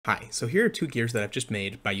Hi, so here are two gears that I've just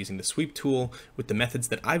made by using the sweep tool with the methods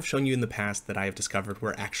that I've shown you in the past that I have discovered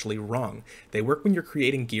were actually wrong. They work when you're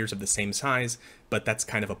creating gears of the same size, but that's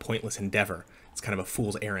kind of a pointless endeavor. It's kind of a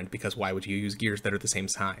fool's errand because why would you use gears that are the same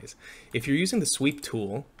size? If you're using the sweep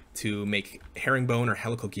tool to make herringbone or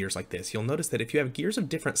helical gears like this, you'll notice that if you have gears of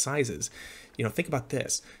different sizes, think about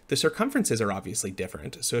this. The circumferences are obviously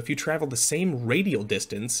different. So if you travel the same radial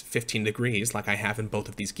distance, 15 degrees, like I have in both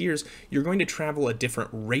of these gears, you're going to travel a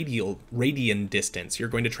different radian distance. You're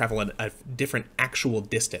going to travel a different actual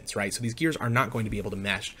distance, right? So these gears are not going to be able to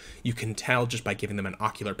mesh. You can tell just by giving them an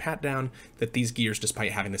ocular pat down that these gears,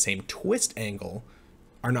 despite having the same twist angle,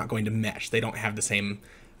 are not going to mesh. They don't have the same,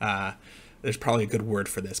 there's probably a good word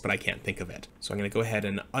for this, but I can't think of it. So I'm going to go ahead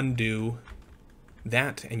and undo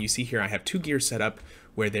that, and you see here I have two gears set up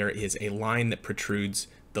where there is a line that protrudes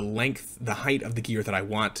the height of the gear that I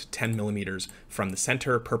want, 10 millimeters from the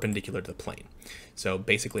center perpendicular to the plane. So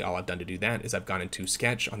basically all I've done to do that is I've gone into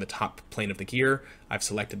sketch on the top plane of the gear, I've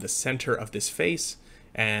selected the center of this face,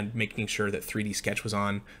 and making sure that 3D sketch was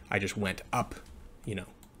on, I just went up,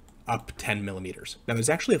 up 10 millimeters. Now there's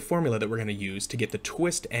actually a formula that we're going to use to get the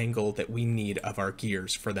twist angle that we need of our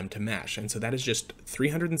gears for them to mesh. And so that is just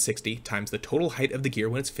 360 times the total height of the gear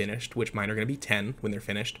when it's finished, which mine are going to be 10 when they're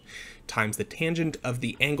finished, times the tangent of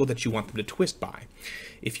the angle that you want them to twist by.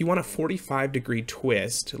 If you want a 45-degree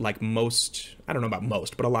twist, like most, I don't know about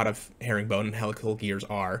most, but a lot of herringbone and helical gears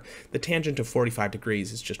are, the tangent of 45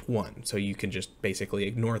 degrees is just 1, so you can just basically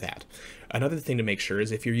ignore that. Another thing to make sure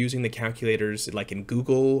is if you're using the calculators like in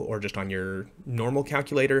Google or just on your normal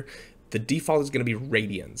calculator, the default is going to be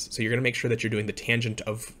radians. So you're going to make sure that you're doing the tangent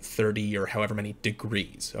of 30 or however many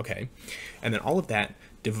degrees, okay? And then all of that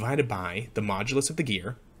divided by the modulus of the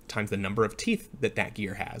gear times the number of teeth that that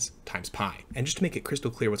gear has times pi. And just to make it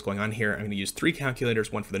crystal clear what's going on here, I'm going to use three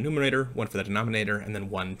calculators, one for the numerator, one for the denominator, and then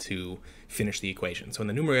one to finish the equation. So in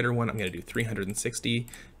the numerator one, I'm going to do 360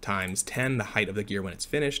 times 10, the height of the gear when it's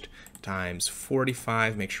finished, times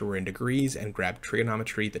 45, make sure we're in degrees, and grab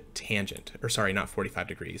trigonometry, the tangent, or sorry, not 45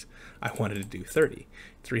 degrees. I wanted to do 30.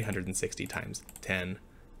 360 times 10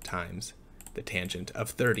 times the tangent of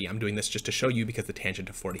 30. I'm doing this just to show you because the tangent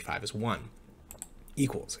of 45 is 1.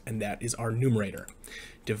 Equals, and that is our numerator,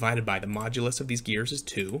 divided by the modulus of these gears is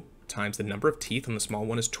 2, times the number of teeth on the small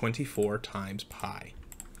one is 24 times pi.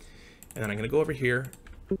 And then I'm going to go over here,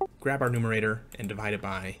 grab our numerator, and divide it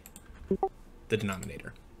by the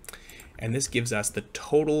denominator. And this gives us the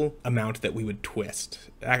total amount that we would twist.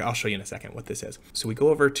 I'll show you in a second what this is. So we go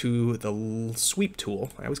over to the sweep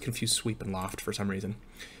tool. I always confuse sweep and loft for some reason.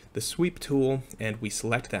 The sweep tool, and we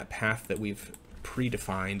select that path that we've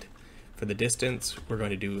predefined. For the distance, we're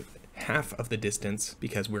going to do half of the distance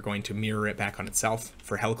because we're going to mirror it back on itself.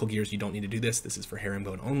 For helical gears, you don't need to do this. This is for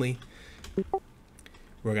herringbone only.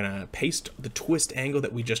 We're going to paste the twist angle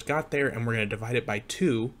that we just got there, and we're going to divide it by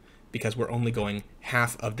 2 because we're only going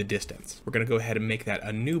half of the distance. We're going to go ahead and make that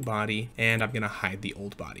a new body, and I'm going to hide the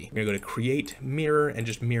old body. I'm going to go to Create, Mirror, and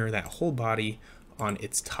just mirror that whole body on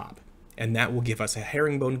its top. And that will give us a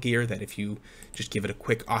herringbone gear that if you just give it a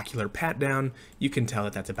quick ocular pat down, you can tell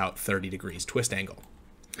that that's about 30 degrees twist angle.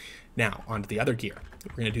 Now, onto the other gear.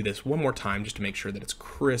 We're going to do this one more time just to make sure that it's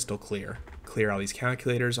crystal clear. Clear all these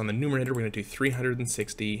calculators. On the numerator, we're going to do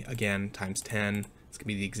 360, again, times 10. It's going to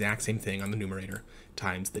be the exact same thing on the numerator,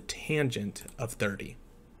 times the tangent of 30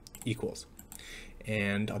 equals.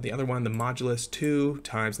 And on the other one, the modulus 2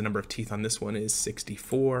 times the number of teeth on this one is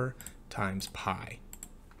 64 times pi.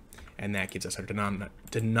 And that gives us our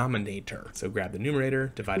denominator. So grab the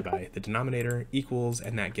numerator, divide by the denominator, equals,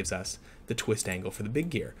 and that gives us the twist angle for the big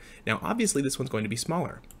gear. Now, obviously, this one's going to be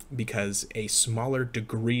smaller because a smaller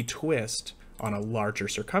degree twist on a larger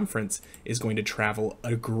circumference is going to travel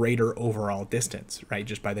a greater overall distance, right?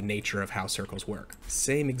 Just by the nature of how circles work.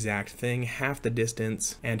 Same exact thing, half the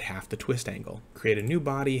distance and half the twist angle. Create a new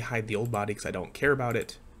body, hide the old body because I don't care about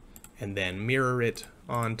it, and then mirror it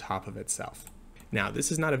on top of itself. Now,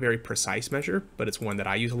 this is not a very precise measure, but it's one that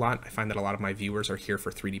I use a lot. I find that a lot of my viewers are here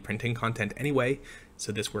for 3D printing content anyway,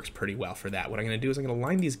 so this works pretty well for that. What I'm going to do is I'm going to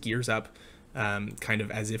line these gears up kind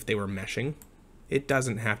of as if they were meshing. It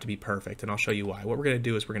doesn't have to be perfect, and I'll show you why. What we're going to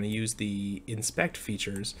do is we're going to use the inspect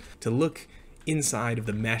features to look inside of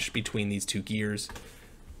the mesh between these two gears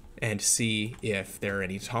and see if there are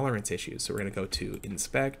any tolerance issues. So we're going to go to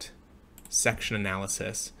Inspect, Section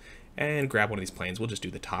Analysis, and grab one of these planes. We'll just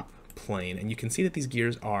do the top plane, and you can see that these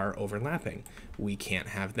gears are overlapping. We can't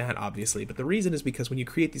have that, obviously, but the reason is because when you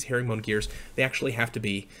create these herringbone gears, they actually have to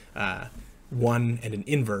be one and an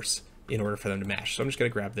inverse in order for them to mesh. So I'm just going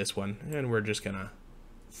to grab this one, and we're just going to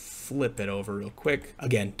flip it over real quick.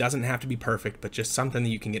 Again, doesn't have to be perfect, but just something that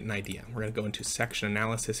you can get an idea. We're going to go into section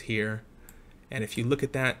analysis here. And if you look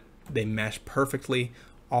at that, they mesh perfectly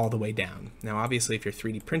all the way down. Now, obviously, if you're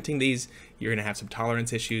 3D printing these, you're going to have some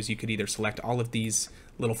tolerance issues. You could either select all of these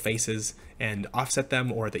little faces and offset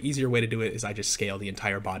them, or the easier way to do it is I just scale the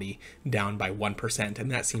entire body down by 1%,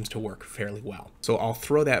 and that seems to work fairly well. So I'll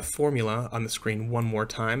throw that formula on the screen one more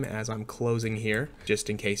time as I'm closing here, just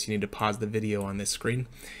in case you need to pause the video on this screen.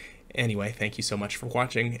 Anyway, thank you so much for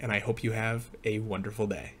watching, and I hope you have a wonderful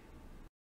day.